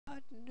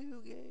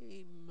New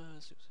game!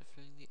 As soon as I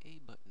find the A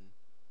button.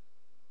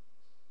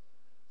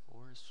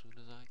 Or as soon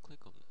as I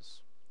click on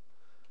this.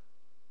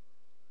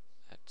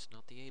 That's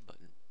not the A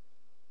button.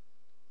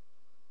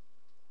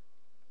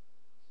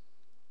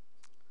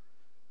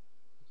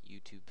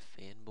 YouTube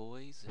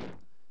fanboys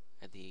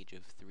at the age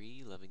of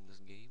 3 loving this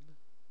game.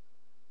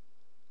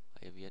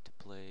 I have yet to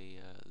play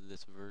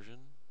this version,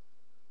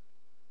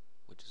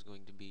 which is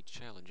going to be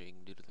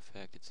challenging due to the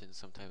fact it's in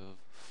some type of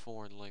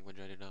foreign language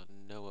I did not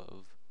know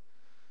of.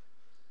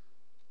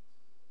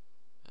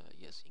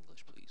 Yes,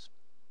 English, please.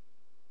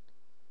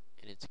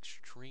 And it's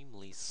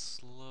extremely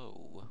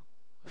slow.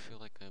 I feel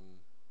like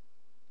I'm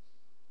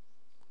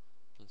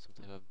on some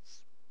type of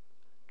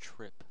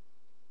trip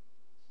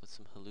with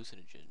some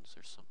hallucinogens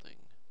or something.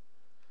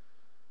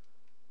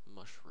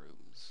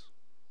 Mushrooms.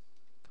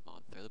 Come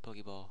on, throw the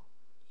Pokeball.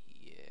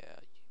 Yeah,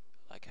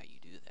 I like how you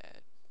do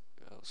that.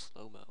 Oh,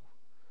 slow-mo.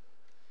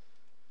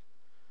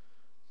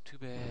 Too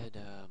bad,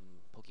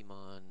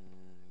 Pokemon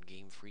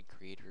Game Freak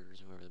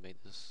creators, whoever made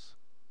this,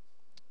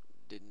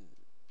 didn't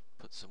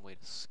put some way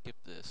to skip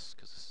this,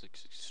 because this is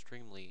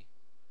extremely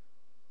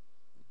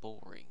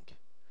boring.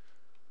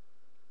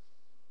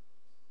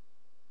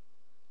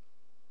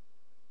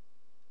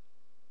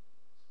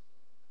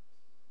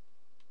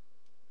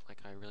 Like,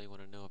 I really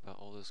want to know about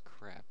all this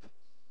crap.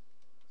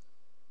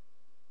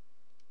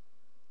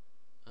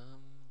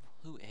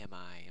 Who am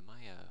I? Am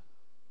I a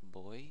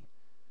boy?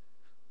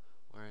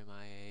 Or am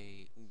I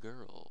a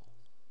girl?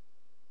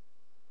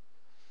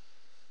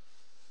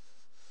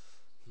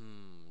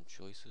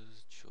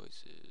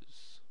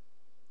 Choices.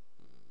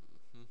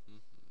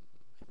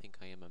 I think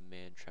I am a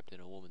man trapped in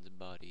a woman's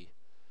body.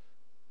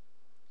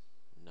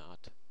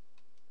 Not.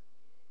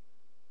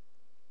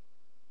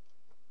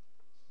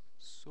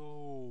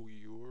 So,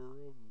 you're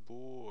a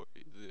boy,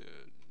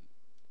 then?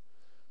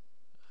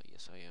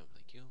 Yes, I am,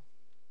 thank you.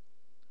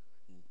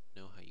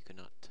 Know how you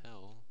cannot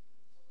tell.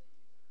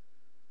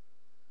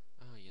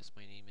 Yes,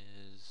 my name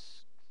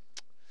is...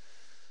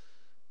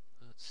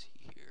 Let's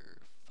see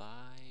here. 5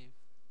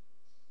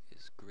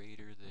 is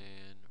greater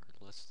than,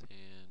 or less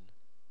than,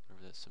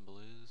 whatever that symbol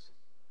is.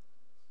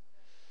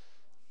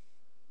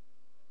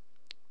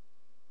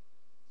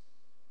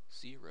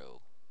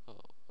 0.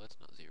 Oh, that's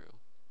not 0.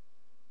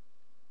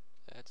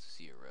 That's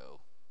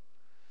 0.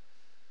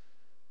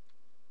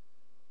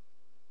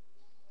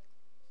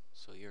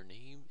 So your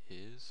name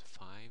is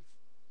 5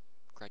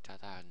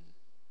 Kraitatan.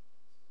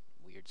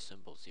 Weird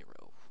symbol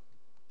 0.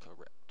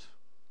 Correct.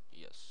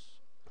 Yes.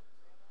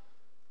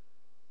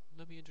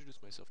 Let me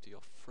introduce myself to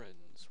your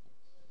friends.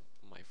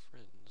 My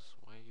friends?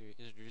 Why are you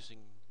introducing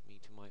me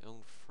to my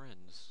own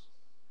friends?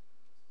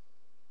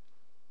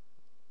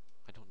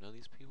 I don't know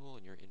these people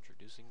and you're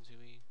introducing to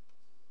me?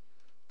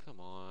 Come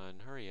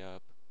on, hurry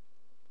up.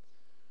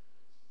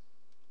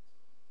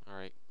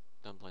 Alright,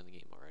 done playing the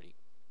game already.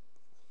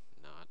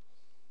 Not.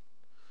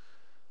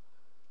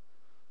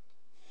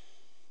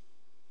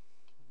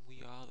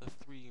 We are the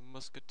 3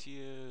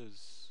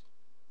 Musketeers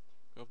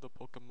of the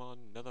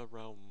Pokemon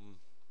Netherrealm.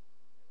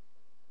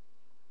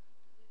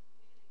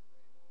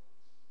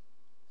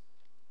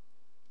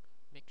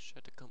 Make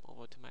sure to come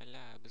over to my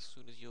lab as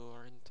soon as you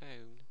are in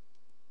town.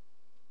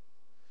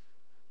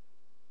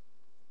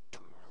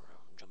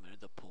 Jump into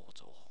the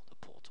portal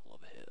of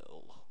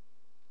hell.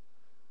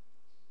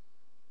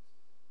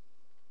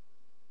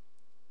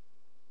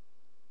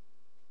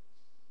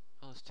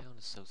 Oh, this town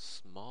is so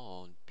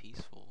small and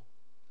peaceful.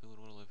 Who would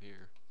want to live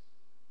here?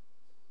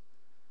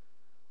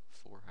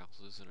 4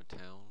 houses in a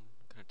town?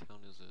 What kind of town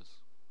is this?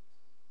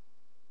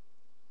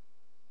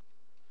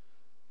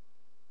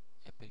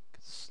 Epic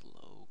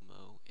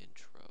slow-mo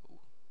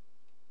intro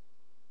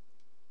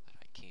that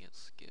I can't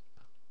skip.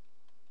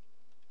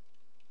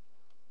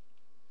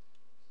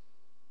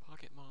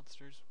 Pocket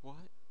monsters? What?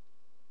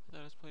 I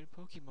thought I was playing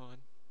Pokemon.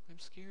 I'm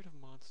scared of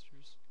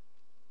monsters.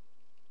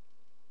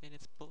 And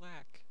it's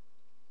black.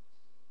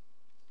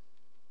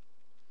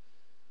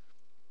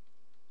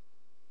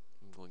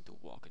 I'm going to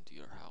walk into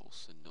your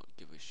house and not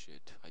give a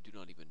shit. I do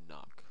not even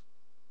knock.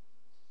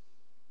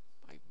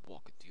 I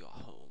walk into your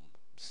home,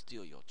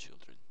 steal your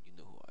children. You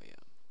know who I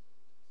am.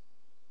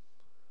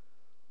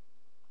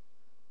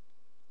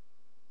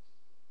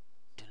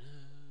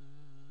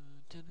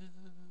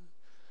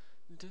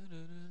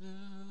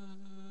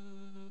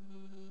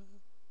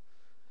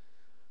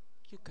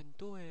 You can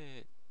do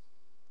it.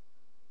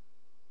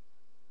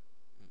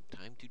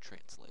 Time to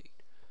translate.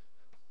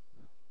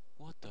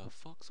 What the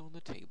fuck's on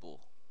the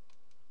table?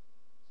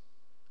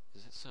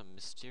 Is it some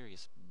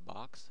mysterious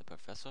box the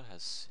professor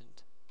has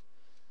sent?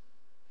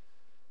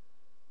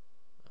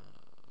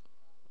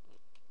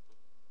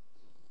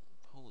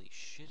 Holy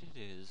shit it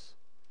is.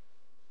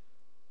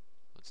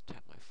 Let's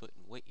tap my foot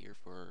and wait here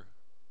for...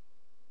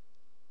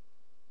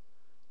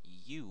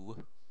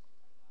 you.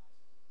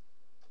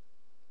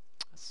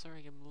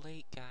 Sorry I'm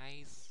late,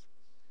 guys.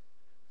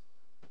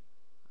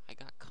 I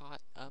got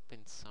caught up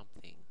in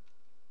something.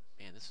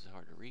 Man, this is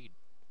hard to read.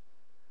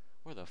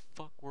 Where the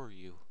fuck were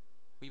you?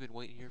 We've been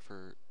waiting here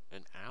for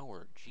an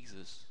hour.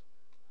 Jesus.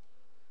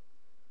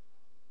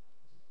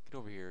 Get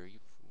over here.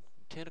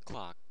 10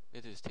 o'clock.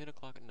 It is 10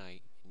 o'clock at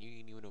night, and you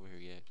ain't even over here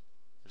yet.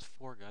 There's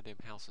 4 goddamn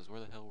houses. Where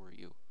the hell were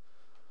you?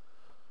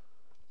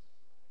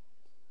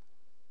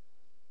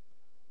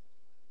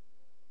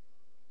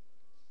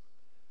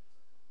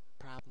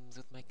 Problems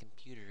with my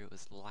computer. It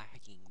was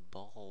lagging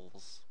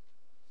balls.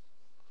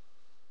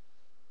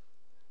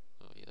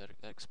 Oh yeah,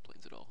 that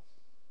explains it all.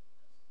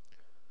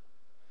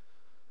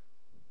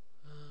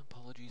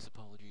 Apologies.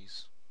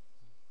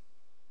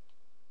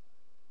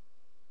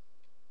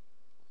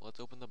 Let's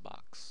open the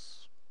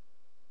box.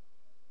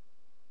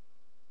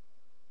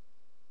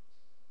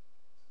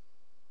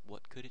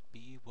 What could it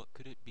be? What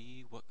could it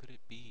be? What could it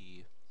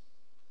be?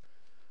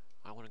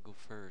 I want to go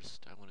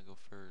first.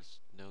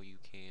 No, you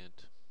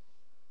can't.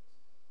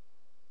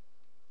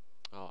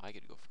 Oh, I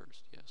get to go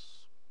first,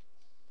 yes.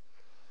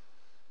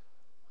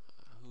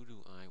 Who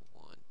do I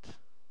want?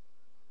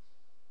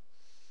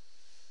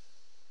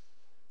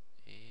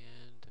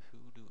 And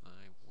who do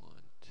I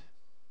want?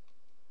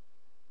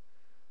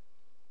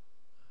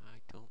 I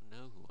don't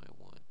know who I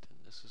want,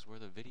 and this is where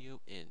the video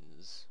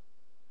ends.